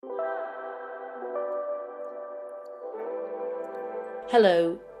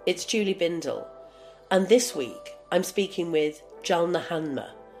Hello, it's Julie Bindel, and this week I'm speaking with Jalna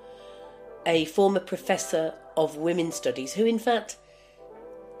Hanma, a former professor of women's studies who in fact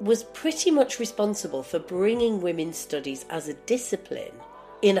was pretty much responsible for bringing women's studies as a discipline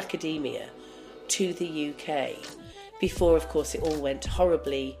in academia to the UK before, of course, it all went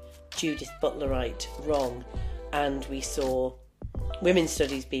horribly Judith Butlerite wrong and we saw women's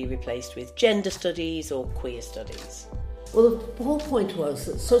studies be replaced with gender studies or queer studies. Well, the whole point was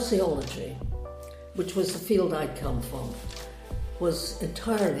that sociology, which was the field I'd come from, was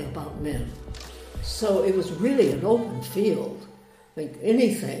entirely about men. So it was really an open field. I think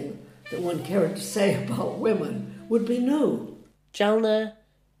anything that one cared to say about women would be new. Jalna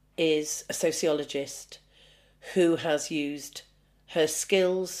is a sociologist who has used her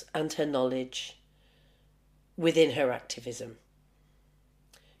skills and her knowledge within her activism.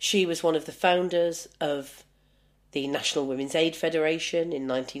 She was one of the founders of the National Women's Aid Federation in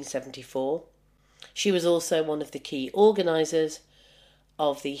 1974. She was also one of the key organisers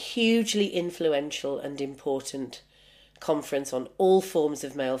of the hugely influential and important conference on all forms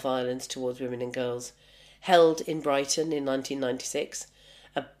of male violence towards women and girls, held in Brighton in 1996,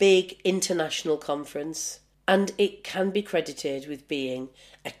 a big international conference, and it can be credited with being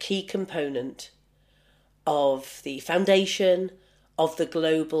a key component of the foundation of the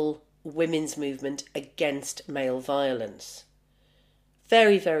global women's movement against male violence.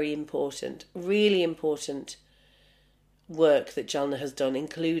 Very, very important, really important work that Jalna has done,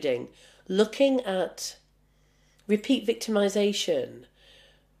 including looking at repeat victimisation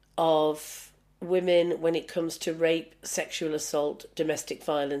of women when it comes to rape, sexual assault, domestic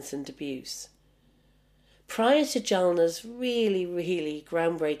violence and abuse. Prior to Jalna's really, really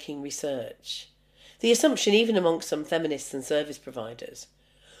groundbreaking research, the assumption, even amongst some feminists and service providers,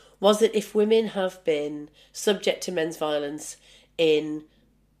 was that if women have been subject to men's violence in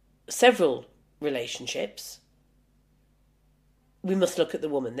several relationships, we must look at the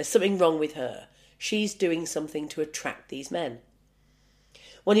woman. There's something wrong with her. She's doing something to attract these men.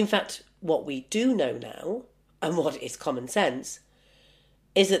 When in fact, what we do know now, and what is common sense,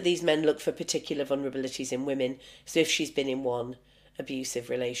 is that these men look for particular vulnerabilities in women. So if she's been in one abusive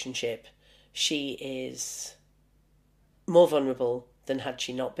relationship, she is more vulnerable than had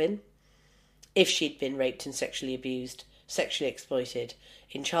she not been. If she'd been raped and sexually abused, sexually exploited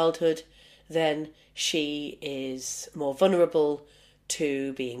in childhood, then she is more vulnerable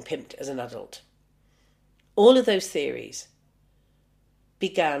to being pimped as an adult. All of those theories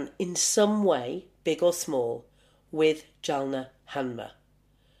began in some way, big or small, with Jalna Hanma.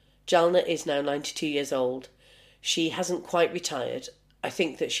 Jalna is now 92 years old. She hasn't quite retired. I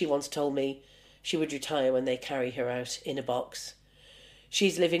think that she once told me she would retire when they carry her out in a box.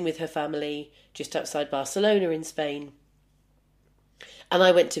 She's living with her family just outside Barcelona in Spain. And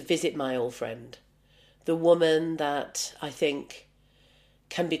I went to visit my old friend, the woman that I think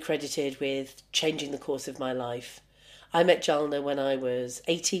can be credited with changing the course of my life. I met Jalna when I was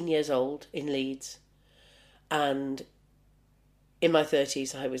 18 years old in Leeds, and in my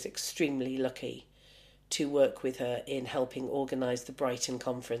 30s I was extremely lucky to work with her in helping organise the Brighton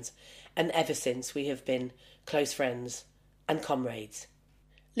conference, and ever since we have been close friends and comrades.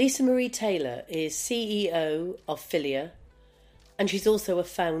 Lisa Marie Taylor is CEO of Filia, and she's also a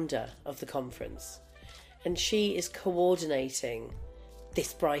founder of the conference, and she is coordinating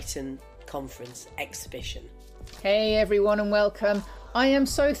this Brighton conference exhibition. Hey everyone and welcome. I am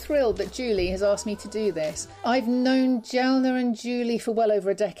so thrilled that Julie has asked me to do this. I've known Jalna and Julie for well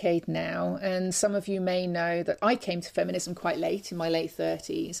over a decade now, and some of you may know that I came to feminism quite late, in my late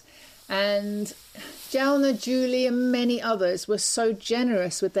 30s. And Jalna, Julie and many others were so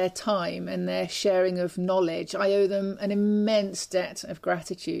generous with their time and their sharing of knowledge. I owe them an immense debt of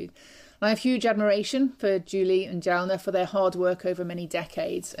gratitude. I have huge admiration for Julie and Jalna for their hard work over many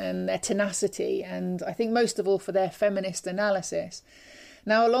decades and their tenacity, and I think most of all for their feminist analysis.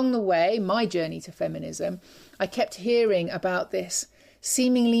 Now, along the way, my journey to feminism, I kept hearing about this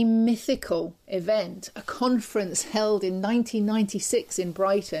seemingly mythical event, a conference held in 1996 in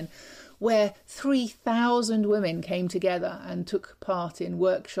Brighton, where 3,000 women came together and took part in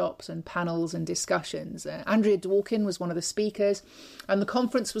workshops and panels and discussions. Andrea Dworkin was one of the speakers, and the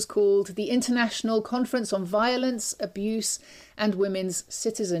conference was called the International Conference on Violence, Abuse and Women's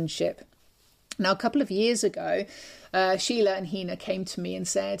Citizenship. Now, a couple of years ago, Sheila and Hina came to me and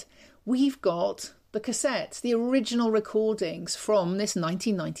said, "We've got the cassettes, the original recordings from this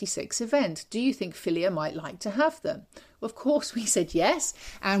 1996 event. Do you think Filia might like to have them? Of course, we said yes,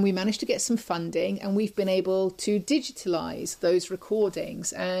 and we managed to get some funding, and we've been able to digitalise those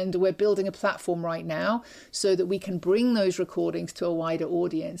recordings, and we're building a platform right now so that we can bring those recordings to a wider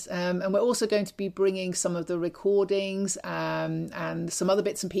audience. And we're also going to be bringing some of the recordings and some other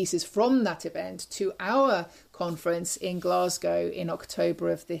bits and pieces from that event to our conference in Glasgow in October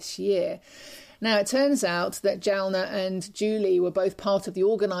of this year. Now, it turns out that Jalna and Julie were both part of the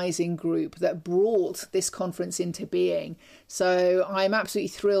organising group that brought this conference into being. So I'm absolutely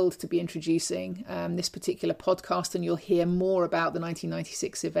thrilled to be introducing this particular podcast, and you'll hear more about the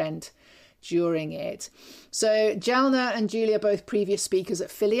 1996 event during it. So Jalna and Julie are both previous speakers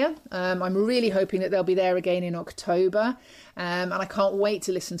at Filia. I'm really hoping that they'll be there again in October, and I can't wait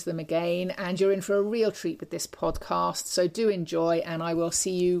to listen to them again. And you're in for a real treat with this podcast, so do enjoy, and I will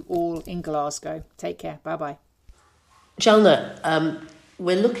see you all in Glasgow. Take care. Bye-bye. Jalna,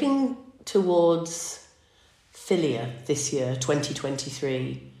 we're looking towards Filia this year,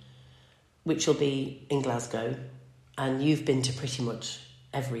 2023, which will be in Glasgow, and you've been to pretty much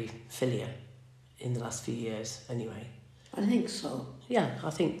every Filia in the last few years anyway. I think so. Yeah, I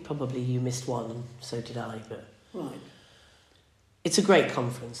think probably you missed one, and so did I, but Right. it's a great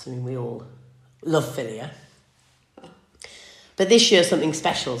conference. I mean, we all love Filia. But this year something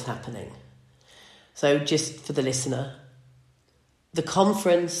special is happening. So just for the listener, the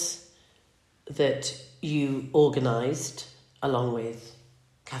conference that you organised along with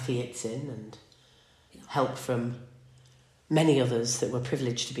Kathy Itzin and help from many others that were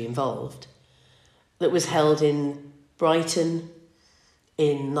privileged to be involved, that was held in Brighton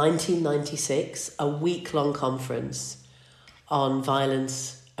in 1996, a week-long conference on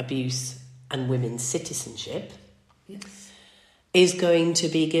violence, abuse and women's citizenship, Yes. is going to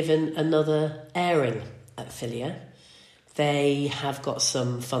be given another airing at Filia. They have got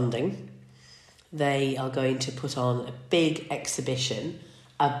some funding. They are going to put on a big exhibition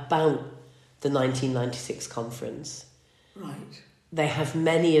about the 1996 conference. Right. They have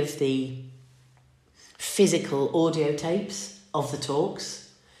many of the physical audio tapes of the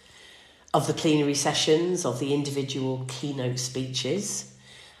talks, of the plenary sessions, of the individual keynote speeches,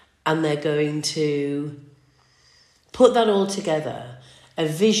 and they're going to put that all together, a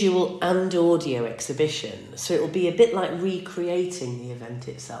visual and audio exhibition, so it will be a bit like recreating the event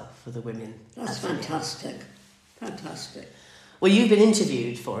itself for the women. That's fantastic. Fantastic. Well, you've been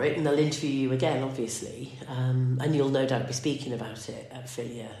interviewed for it, and they'll interview you again, obviously, and you'll no doubt be speaking about it at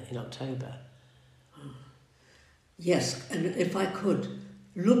Filia in October. Yes, and if I could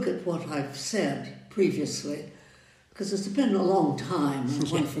look at what I've said previously, because it's been a long time and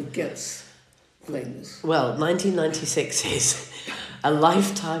one forgets things. Well, 1996 is a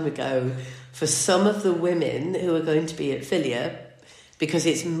lifetime ago for some of the women who are going to be at Filia, because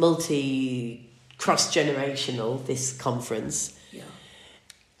it's cross-generational, this conference. Yeah.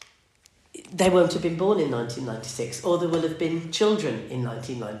 They won't have been born in 1996, or there will have been children in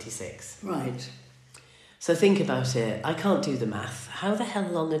 1996. Right. So think about it. I can't do the math. How the hell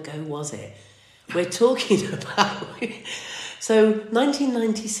long ago was it? We're talking about... So,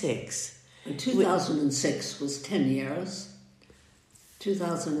 1996... And 2006 was 10 years.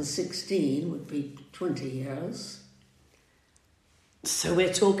 2016 would be 20 years. So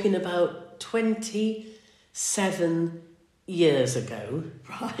we're talking about 27 years ago.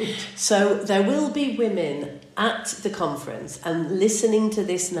 Right. So there will be women at the conference and listening to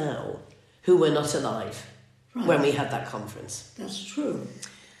this now who were not alive when we had that conference. That's true.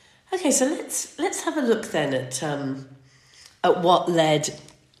 Okay, so let's have a look then at what led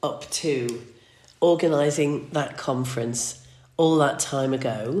up to organising that conference all that time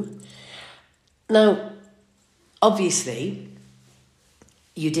ago. Now, obviously,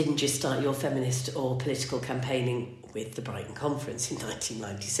 you didn't just start your feminist or political campaigning with the Brighton Conference in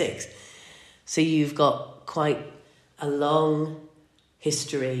 1996. So you've got quite a long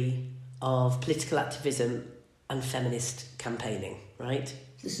history of political activism and feminist campaigning, right?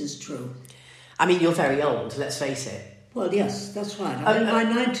 This is true. I mean, you're very old, let's face it. Well, yes, that's right. I'm in my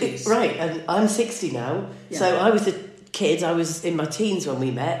 90s. Right, and I'm 60 now. Yeah. So I was a kid, I was in my teens when we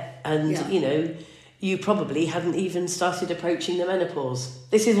met, and, Yeah. you know, you probably hadn't even started approaching the menopause.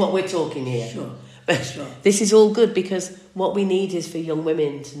 This is what we're talking here. Sure. But Sure. this is all good, because what we need is for young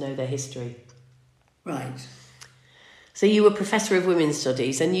women to know their history. Right. So you were Professor of Women's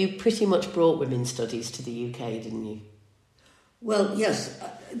Studies, and you pretty much brought women's studies to the UK, didn't you? Well, yes.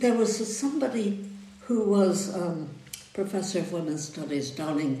 There was somebody who was Professor of Women's Studies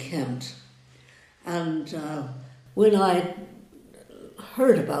down in Kent. And when I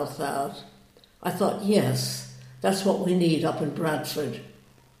heard about that, I thought, yes, that's what we need up in Bradford.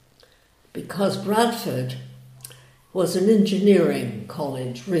 Because Bradford was an engineering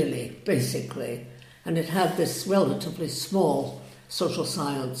college, really, basically, and it had this relatively small social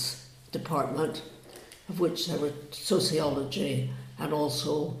science department, of which there were sociology and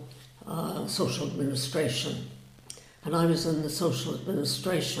also social administration. And I was in the social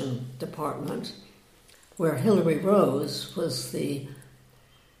administration department, where Hilary Rose was the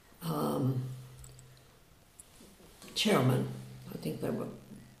chairman. I think there were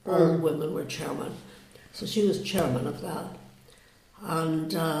all women were chairman. So she was chairman of that.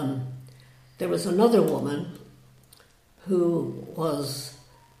 And there was another woman who was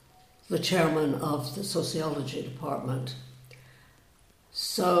the chairman of the sociology department.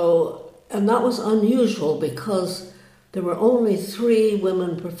 So, and that was unusual because there were only 3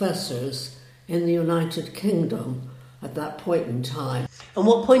 women professors in the United Kingdom at that point in time. And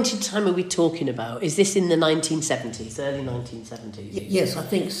what point in time are we talking about? Is this in the 1970s, early 1970s? Yes, I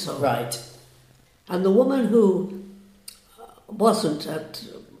think so. Right. And the woman who wasn't at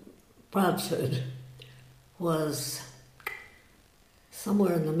Bradford was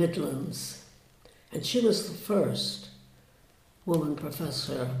somewhere in the Midlands, and she was the first woman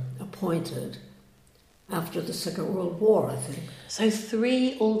professor appointed after the Second World War, I think. So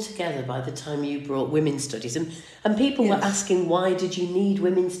 3 altogether by the time you brought women's studies. And people Yes. were asking, why did you need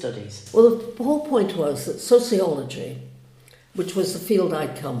women's studies? Well, the whole point was that sociology, which was the field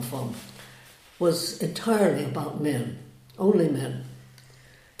I'd come from, was entirely about men, only men.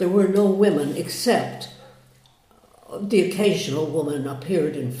 There were no women except the occasional woman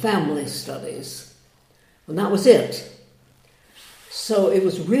appeared in family studies, and that was it. So it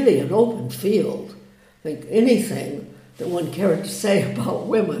was really an open field. I think anything that one cared to say about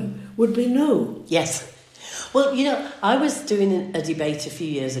women would be new. Yes. Well, you know, I was doing a debate a few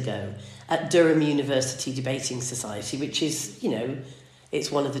years ago at Durham University Debating Society, which is, you know, it's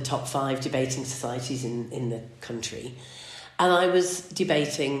one of the top 5 debating societies in the country. And I was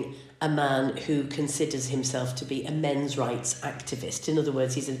debating a man who considers himself to be a men's rights activist. In other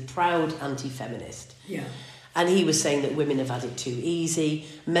words, he's a proud anti-feminist. Yeah. And he was saying that women have had it too easy.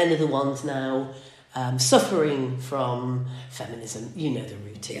 Men are the ones now suffering from feminism. You know the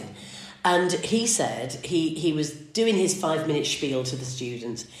routine. Yeah. And he said he was doing his 5-minute spiel to the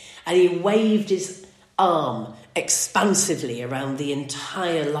students, and he waved his arm expansively around the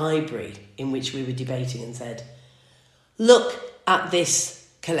entire library in which we were debating and said, "Look at this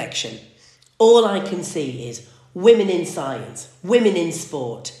collection. All I can see is women in science, women in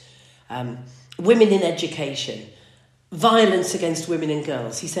sport, women in education, violence against women and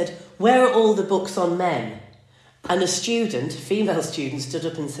girls." He said, "Where are all the books on men?" And a student, a female student, stood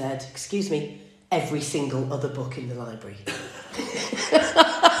up and said, "Excuse me, every single other book in the library."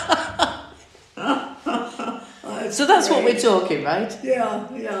 So that's great. What we're talking, right? Yeah,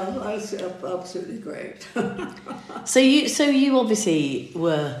 that's absolutely great. So you obviously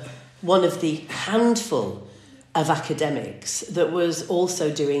were one of the handful of academics that was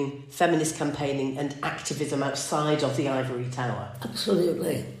also doing feminist campaigning and activism outside of the ivory tower.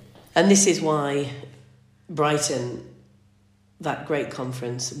 Absolutely. And this is why Brighton, that great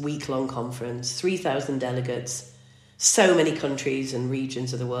conference, week-long conference, 3,000 delegates, so many countries and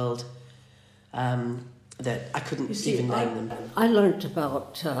regions of the world, that I couldn't even name them. I learnt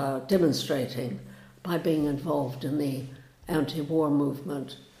about demonstrating by being involved in the anti-war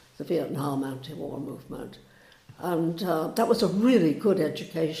movement, the Vietnam anti-war movement. And that was a really good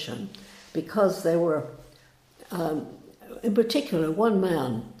education because they were, in particular, one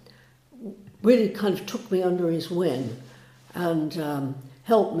man really kind of took me under his wing and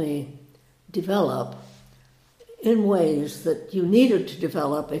helped me develop in ways that you needed to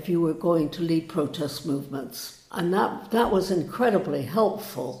develop if you were going to lead protest movements. And that was incredibly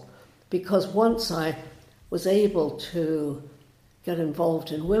helpful because once I was able to get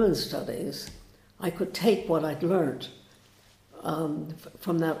involved in women's studies, I could take what I'd learned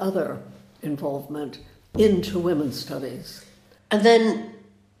from that other involvement into women's studies. And then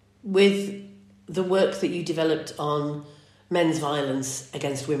with the work that you developed on men's violence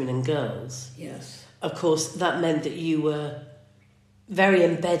against women and girls, yes, of course, that meant that you were very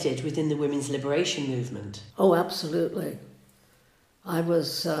embedded within the women's liberation movement. Oh, absolutely. I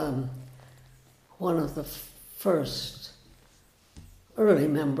was one of the first early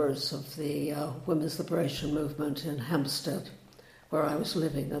members of the women's liberation movement in Hampstead, where I was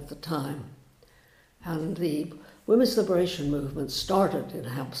living at the time. And the women's liberation movement started in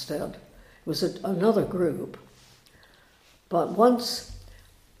Hampstead. It was another group. But once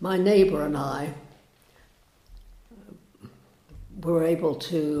my neighbour and I were able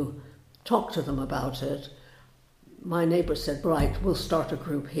to talk to them about it, my neighbour said, right, we'll start a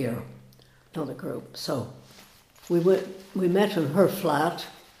group here, another group. So we met in her flat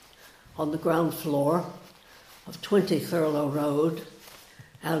on the ground floor of 20 Thurlow Road,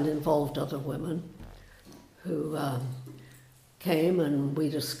 and involved other women who came, and we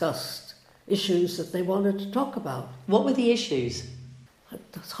discussed issues that they wanted to talk about. What were the issues?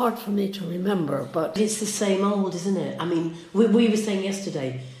 It's hard for me to remember, but... It's the same old, isn't it? I mean, we were saying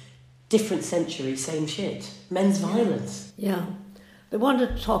yesterday, different century, same shit. Men's violence. Yeah. They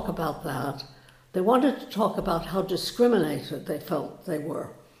wanted to talk about that. They wanted to talk about how discriminated they felt they were.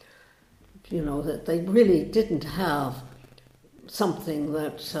 You know, that they really didn't have something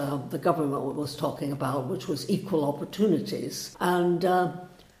that the government was talking about, which was equal opportunities. And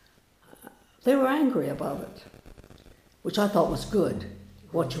they were angry about it, which I thought was good.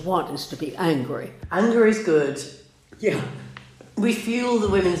 What you want is to be angry. Anger is good. Yeah. We fuel the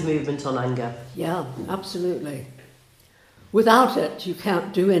women's movement on anger. Yeah, absolutely. Without it, you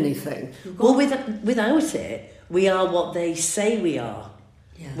can't do anything. Well, without it, we are what they say we are,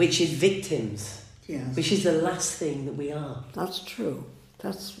 which is victims. Yes. Which is the last thing that we are. That's true.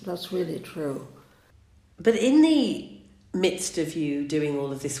 That's really true. But in the midst of you doing all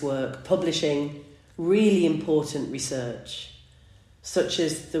of this work, publishing really important research, such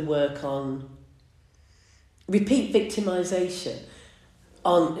as the work on repeat victimisation,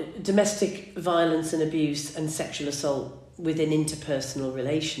 on domestic violence and abuse and sexual assault within interpersonal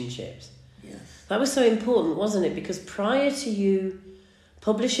relationships. Yes. That was so important, wasn't it? Because prior to you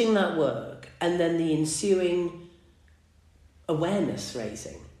publishing that work and then the ensuing awareness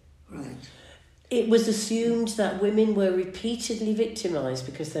raising, right, it was assumed that women were repeatedly victimised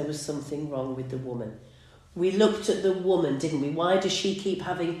because there was something wrong with the woman. We looked at the woman, didn't we? Why does she keep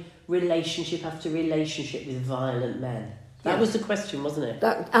having relationship after relationship with violent men? That was the question, wasn't it?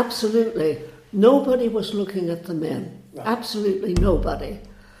 That absolutely. Nobody was looking at the men. Right. Absolutely nobody.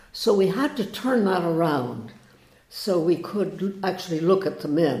 So we had to turn that around so we could actually look at the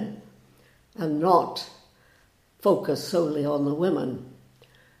men and not focus solely on the women.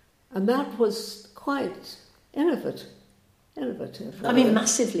 And that was quite innovative. I mean,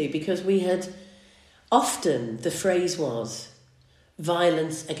 massively, because we had often, the phrase was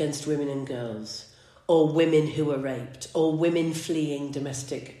violence against women and girls, or women who were raped, or women fleeing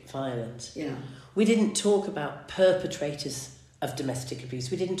domestic violence. Yeah. We didn't talk about perpetrators of domestic abuse.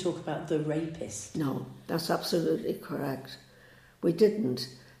 We didn't talk about the rapists. No, that's absolutely correct. We didn't.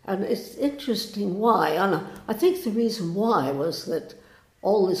 And it's interesting why. And I think the reason why was that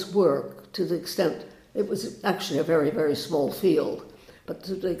all this work, to the extent, it was actually a very, very small field, but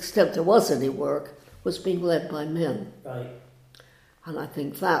to the extent there was any work, was being led by men. Right. And I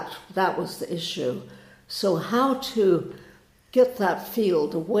think that was the issue. So how to get that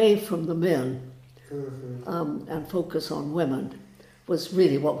field away from the men and focus on women was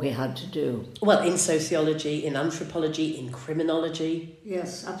really what we had to do. Well, in sociology, in anthropology, in criminology.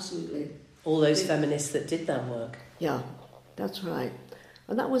 Yes, absolutely. All those feminists that did that work. Yeah, that's right.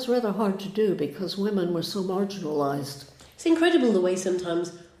 And that was rather hard to do because women were so marginalised. It's incredible the way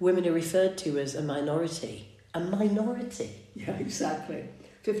sometimes women are referred to as a minority. A minority. Yeah, exactly.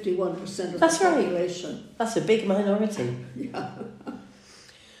 51% of That's the right. population. That's a big minority. Yeah.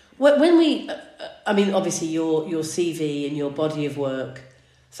 When we, I mean, obviously your CV and your body of work,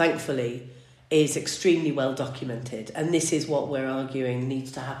 thankfully, is extremely well documented. And this is what we're arguing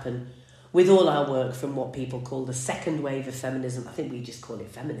needs to happen with all our work from what people call the second wave of feminism. I think we just call it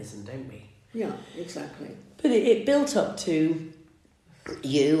feminism, don't we? Yeah, exactly. But it built up to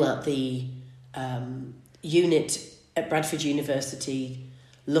you at the unit at Bradford University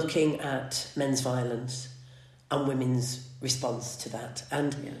looking at men's violence and women's response to that.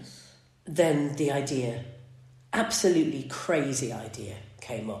 And then the idea, absolutely crazy idea,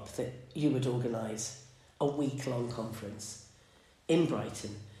 came up that you would organise a week-long conference in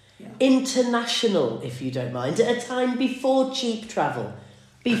Brighton. Yeah. International, if you don't mind, at a time before cheap travel,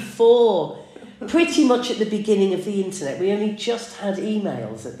 before pretty much at the beginning of the internet. We only just had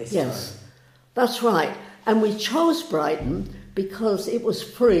emails at this time. Yes, that's right. And we chose Brighton because it was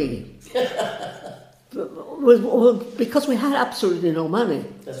free. Because we had absolutely no money.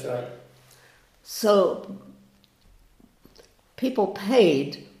 That's right. So people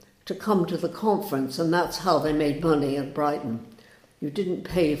paid to come to the conference, and that's how they made money in Brighton. You didn't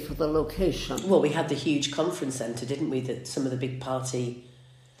pay for the location. Well, we had the huge conference centre, didn't we, that some of the big party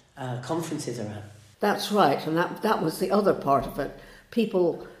conferences are at. That's right, and that was the other part of it.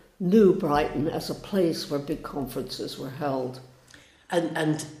 People knew Brighton as a place where big conferences were held.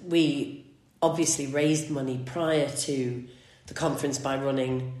 And we obviously raised money prior to the conference by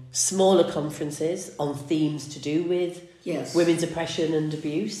running smaller conferences on themes to do with women's oppression and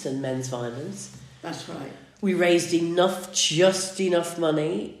abuse and men's violence. That's right. We raised just enough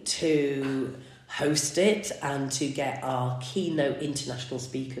money to host it and to get our keynote international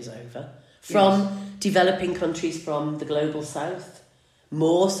speakers over from developing countries from the global south,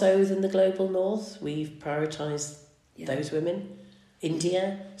 more so than the global north. We've prioritised those women.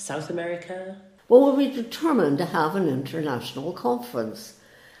 India, South America. Well, we determined to have an international conference,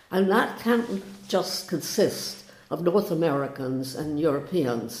 and that can't just consist of North Americans and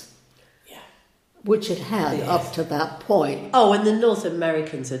Europeans, which it had up to that point. Oh, and the North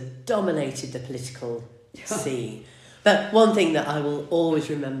Americans had dominated the political scene. But one thing that I will always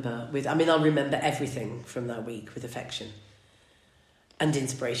remember I'll remember everything from that week with affection and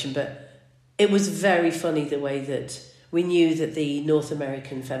inspiration, but it was very funny the way that we knew that the North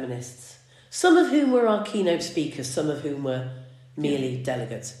American feminists, some of whom were our keynote speakers, some of whom were merely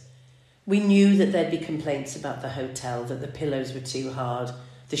delegates, we knew that there'd be complaints about the hotel, that the pillows were too hard,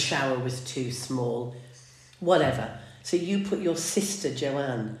 the shower was too small, whatever. So you put your sister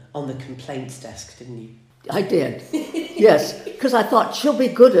Joanne on the complaints desk, didn't you? I did, yes, because I thought she'll be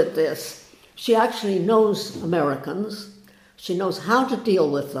good at this. She actually knows Americans, she knows how to deal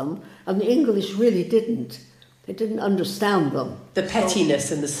with them, and the English really didn't. They didn't understand them. The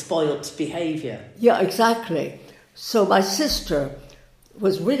pettiness and the spoilt behaviour. Yeah, exactly. So my sister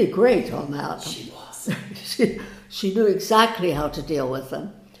was really great on that. She was. She knew exactly how to deal with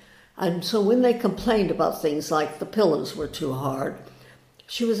them. And so when they complained about things like the pillows were too hard,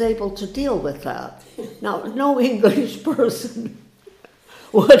 she was able to deal with that. Now, no English person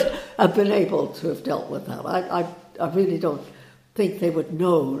would have been able to have dealt with that. I really don't think they would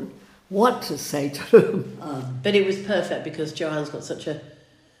know what to say to them. But it was perfect because Joanne's got such a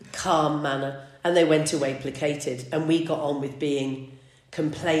calm manner, and they went away placated, and we got on with being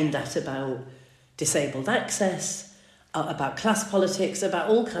complained at about disabled access, about class politics, about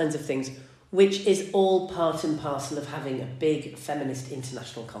all kinds of things, which is all part and parcel of having a big feminist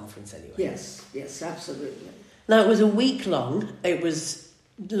international conference anyway. Yes, absolutely. Now, it was a week long. It was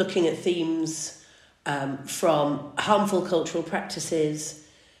looking at themes from harmful cultural practices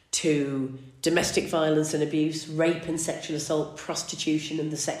to domestic violence and abuse, rape and sexual assault, prostitution and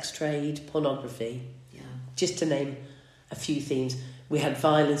the sex trade, pornography, just to name a few themes. We had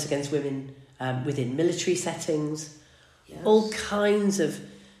violence against women within military settings, all kinds of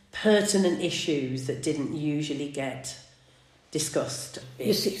pertinent issues that didn't usually get discussed.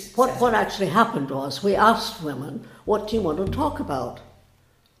 You see, what actually happened was we asked women, what do you want to talk about?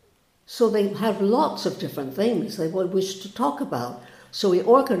 So they had lots of different things they would wish to talk about. So we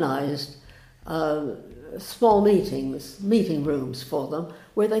organised small meeting rooms for them,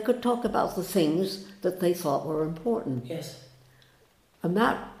 where they could talk about the things that they thought were important. Yes. And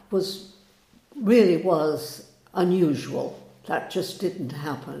that was unusual. That just didn't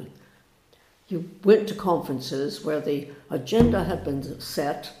happen. You went to conferences where the agenda had been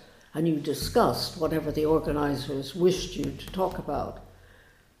set and you discussed whatever the organisers wished you to talk about.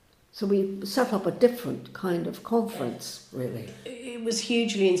 So we set up a different kind of conference, really. It was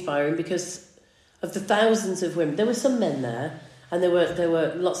hugely inspiring because of the thousands of women. There were some men there, and there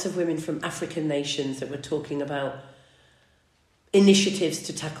were lots of women from African nations that were talking about initiatives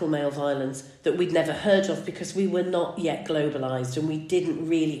to tackle male violence that we'd never heard of because we were not yet globalised, and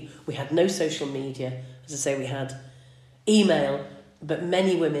we had no social media. As I say, we had email, but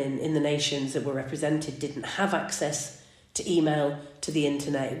many women in the nations that were represented didn't have access to email, to the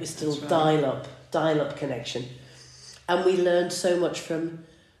internet. It was still dial-up connection. And we learned so much from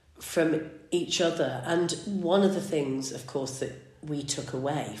each other. And one of the things, of course, that we took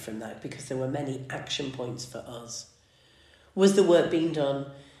away from that, because there were many action points for us, was the work being done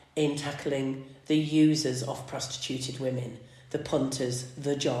in tackling the users of prostituted women, the punters,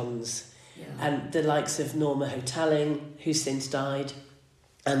 the Johns, and the likes of Norma Hotaling, who since died,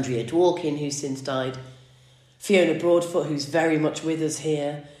 Andrea Dworkin, who since died, Fiona Broadfoot, who's very much with us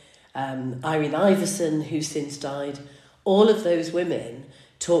here, Irene Iverson, who since died. All of those women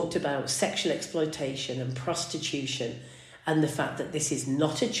talked about sexual exploitation and prostitution and the fact that this is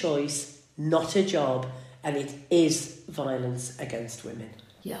not a choice, not a job, and it is violence against women.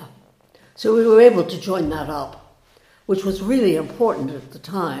 Yeah. So we were able to join that up, which was really important at the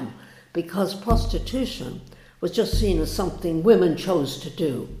time because prostitution was just seen as something women chose to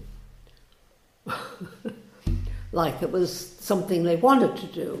do. Like it was something they wanted to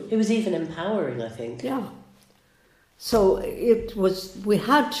do. It was even empowering, I think. Yeah. So we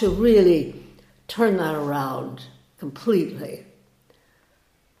had to really turn that around completely,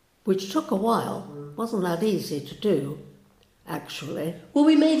 which took a while. It wasn't that easy to do. actually. Well,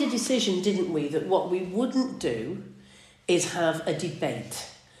 we made a decision, didn't we, that what we wouldn't do is have a debate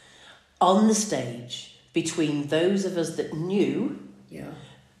on the stage between those of us that knew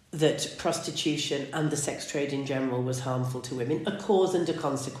that prostitution and the sex trade in general was harmful to women, a cause and a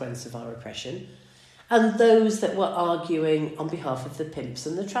consequence of our oppression, and those that were arguing on behalf of the pimps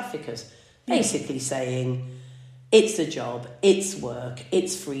and the traffickers, basically saying it's a job, it's work,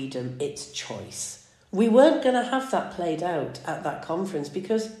 it's freedom, it's choice. We weren't going to have that played out at that conference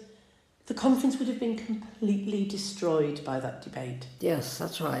because the conference would have been completely destroyed by that debate. Yes,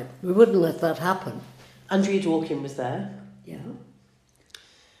 that's right. We wouldn't let that happen. Andrea Dworkin was there. Yeah.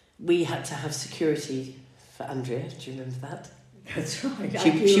 We had to have security for Andrea. Do you remember that? That's right.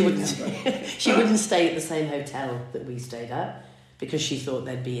 She wouldn't stay at the same hotel that we stayed at because she thought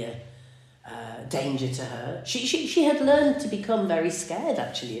there'd be a danger to her. She had learned to become very scared,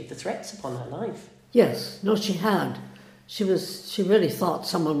 actually, of the threats upon her life. Yes, no, she had. She really thought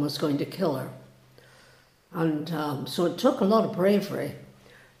someone was going to kill her. And so it took a lot of bravery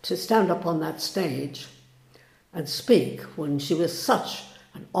to stand up on that stage and speak when she was such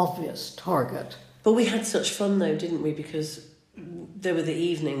an obvious target. But we had such fun, though, didn't we? Because there were the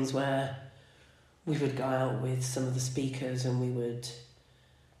evenings where we would go out with some of the speakers and we would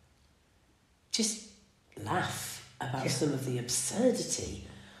just laugh about some of the absurdity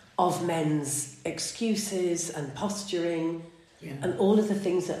of men's excuses and posturing and all of the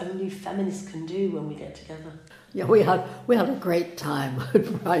things that only feminists can do when we get together. Yeah, we had a great time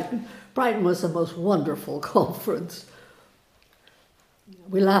at Brighton. Brighton was the most wonderful conference.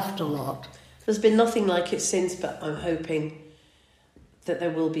 We laughed a lot. There's been nothing like it since, but I'm hoping that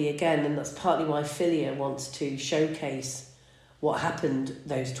there will be again, and that's partly why Filia wants to showcase what happened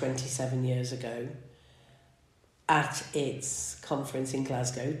those 27 years ago at its conference in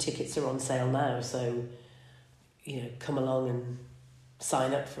Glasgow. Tickets are on sale now, so, come along and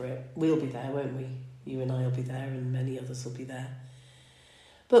sign up for it. We'll be there, won't we? You and I will be there, and many others will be there.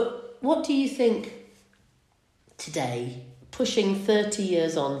 But what do you think today, pushing 30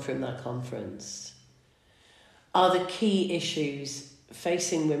 years on from that conference, are the key issues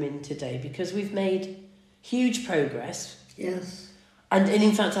facing women today? Because we've made huge progress. Yes. And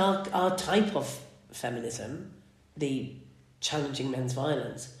in fact, our type of feminism, the challenging men's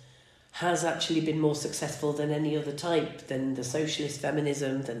violence, has actually been more successful than any other type, than the socialist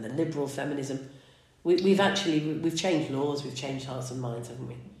feminism, than the liberal feminism. We've changed laws, we've changed hearts and minds, haven't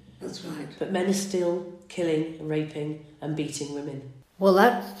we? That's right. But men are still killing, raping and beating women. Well,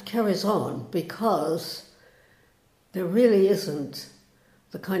 that carries on because there really isn't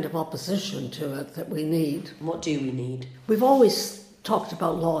the kind of opposition to it that we need. What do we need? We've always talked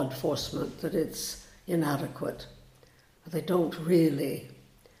about law enforcement, that it's inadequate. They don't really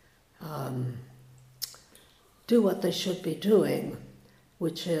do what they should be doing,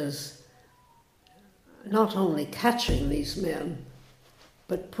 which is not only catching these men,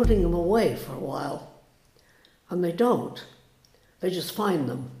 but putting them away for a while. And they don't. They just find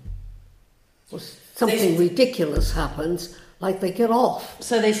them. Well, something ridiculous happens, like they get off.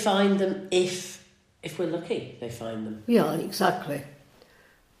 So they find them if we're lucky, they find them. Yeah, exactly.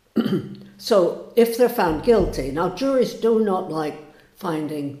 So if they're found guilty, now juries do not like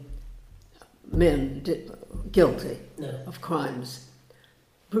finding men guilty of crimes.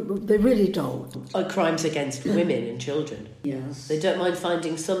 They really don't. Crimes against women and children. Yes. They don't mind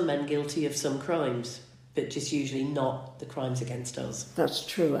finding some men guilty of some crimes, but just usually not the crimes against us. That's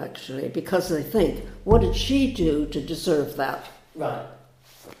true, actually, because they think, what did she do to deserve that? Right.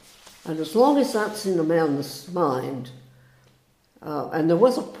 And as long as that's in a man's mind, and there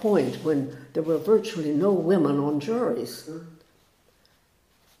was a point when there were virtually no women on juries.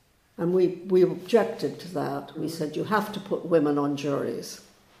 And we objected to that. We said, you have to put women on juries.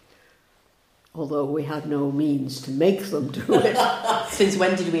 Although we had no means to make them do it. Since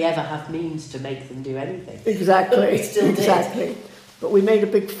when did we ever have means to make them do anything? Exactly. We still exactly. But we made a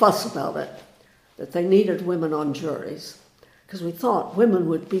big fuss about it, that they needed women on juries. Because we thought women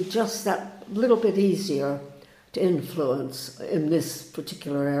would be just that little bit easier to influence in this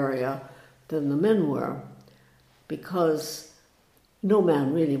particular area than the men were. Because no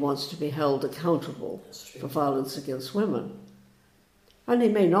man really wants to be held accountable for violence against women. And he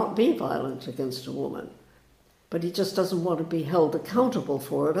may not be violent against a woman, but he just doesn't want to be held accountable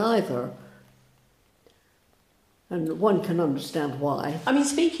for it either. And one can understand why. I mean,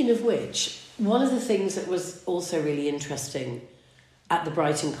 speaking of which, one of the things that was also really interesting at the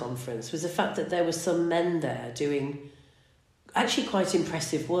Brighton conference was the fact that there were some men there doing actually quite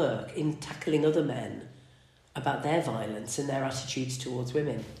impressive work in tackling other men about their violence and their attitudes towards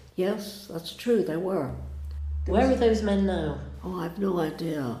women. Yes, that's true, there were. Where are those men now? Oh, I've no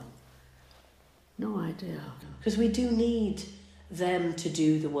idea. No idea. Because we do need them to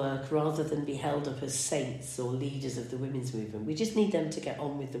do the work rather than be held up as saints or leaders of the women's movement. We just need them to get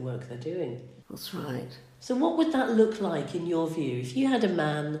on with the work they're doing. That's right. So what would that look like in your view? If you had a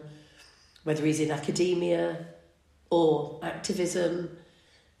man, whether he's in academia or activism,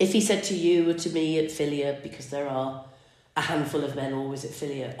 if he said to you or to me at Filia, because there are a handful of men always at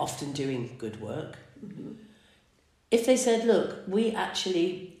Filia often doing good work, if they said, look, we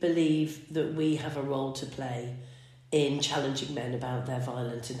actually believe that we have a role to play in challenging men about their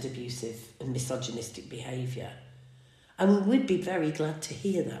violent and abusive and misogynistic behaviour, and we'd be very glad to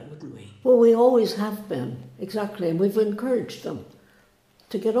hear that, wouldn't we? Well, we always have been, exactly, and we've encouraged them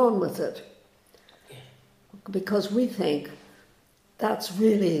to get on with it. Yeah. Because we think that's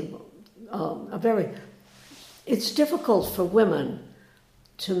really it's difficult for women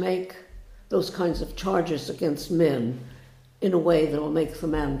to make those kinds of charges against men in a way that will make the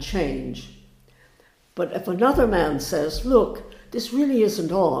man change. But if another man says, look, this really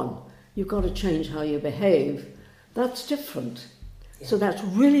isn't on, you've got to change how you behave, that's different. Yeah. So that's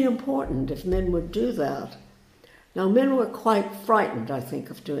really important if men would do that. Now, men were quite frightened, I think,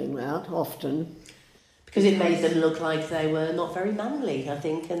 of doing that often. Because it made them look like they were not very manly, I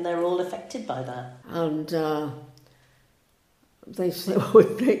think, and they're all affected by that. And they say,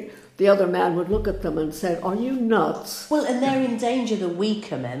 the other man would look at them and say, are you nuts? Well, and they're in danger, the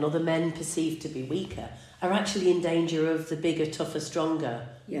weaker men, or the men perceived to be weaker, are actually in danger of the bigger, tougher, stronger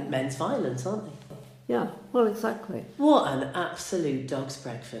men's violence, aren't they? Yeah, well, exactly. What an absolute dog's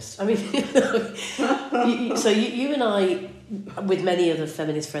breakfast. I mean, so you and I, with many other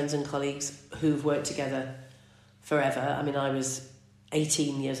feminist friends and colleagues who've worked together forever, I mean, I was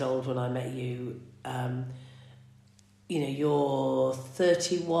 18 years old when I met you. You're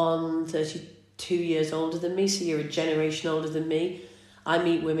 31, 32 years older than me, so you're a generation older than me. I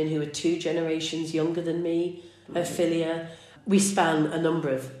meet women who are 2 generations younger than me at Filia. We span a number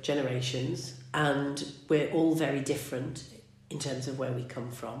of generations, and we're all very different in terms of where we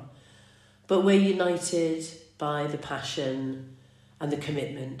come from. But we're united by the passion and the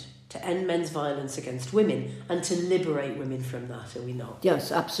commitment to end men's violence against women and to liberate women from that, are we not?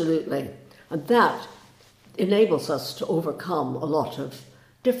 Yes, absolutely. And that enables us to overcome a lot of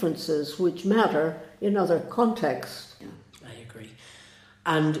differences which matter in other contexts. Yeah. I agree.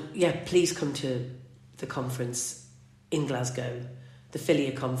 And please come to the conference in Glasgow, the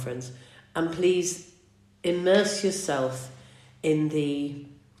Filia conference, and please immerse yourself in the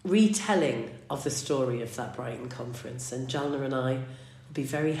retelling of the story of that Brighton conference. And Jalna and I will be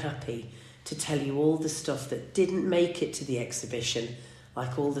very happy to tell you all the stuff that didn't make it to the exhibition,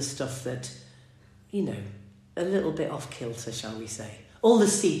 like all the stuff that, a little bit off kilter, shall we say. All the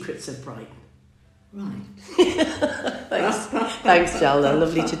secrets of Brighton. Right. Thanks, Jalna.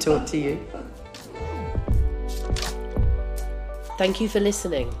 Lovely to talk to you. Thank you for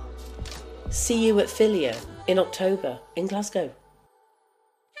listening. See you at Filia in October in Glasgow.